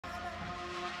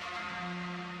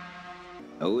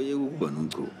Awuye ukuba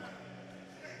nomculo.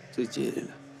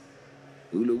 Sejela.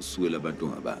 Ukulokusukela abantu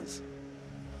ongabazi.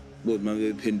 Bodwa uma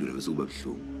bephendula bese kuba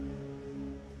buhlungu.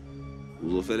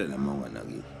 Uzofela nama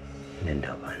unganakile.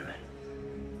 Nendaba wena.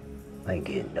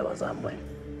 Ayike indaba zami wena.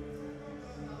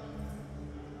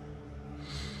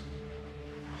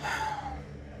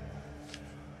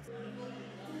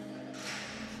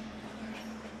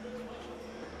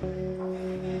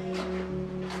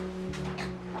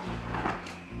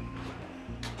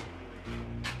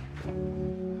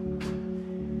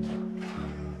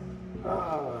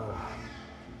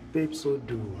 Babe, so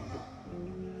do.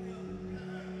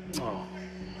 Oh,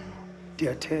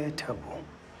 diyathetha bo.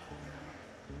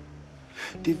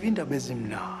 Divinda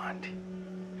bezimnandi.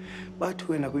 Bathi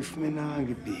wena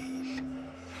kuyifumenanga ibhili.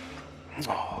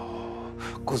 Oh,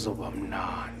 kuzoba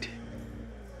mnandi.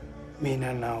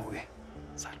 Mina nawe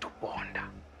satubonda.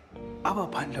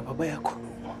 Abaphandle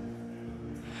bayakhuluma.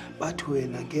 Bathi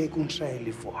wena ngeke ungishayele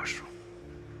ivosho.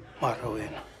 Mara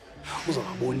wena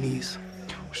uzobabonisa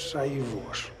ushaya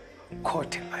ivosho.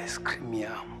 Khothe ice cream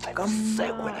yami.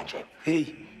 Kamsekwena nje.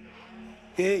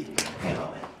 Hey.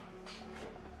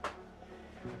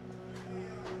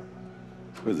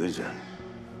 Kwenzenjani?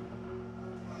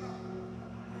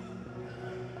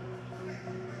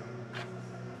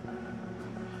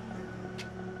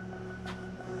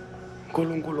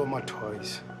 Nkulunkulu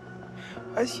wama-toys.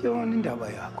 Asiyona indaba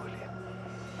yakho le.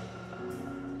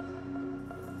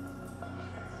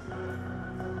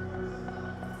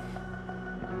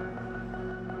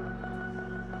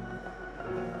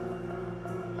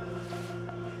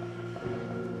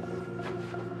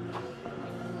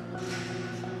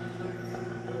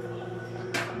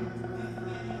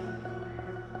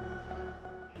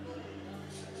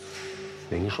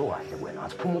 Bengisho kahle wena,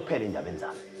 asiphuma uphele indaba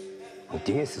enzalo.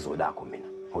 Ngidinga isizo lakho mina.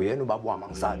 Uyena ubaba wami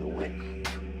angisalo wena.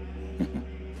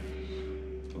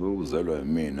 Ukuzalwa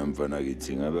yimina mfana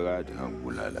kithi ngabe kade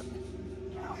ngakubulala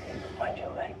mina. Manje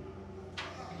wena.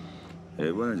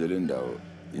 Yayibona nje le ndawo,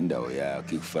 indawo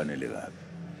yakhe ikufanele kabi.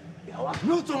 Yawa,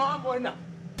 lutho ngapho wena.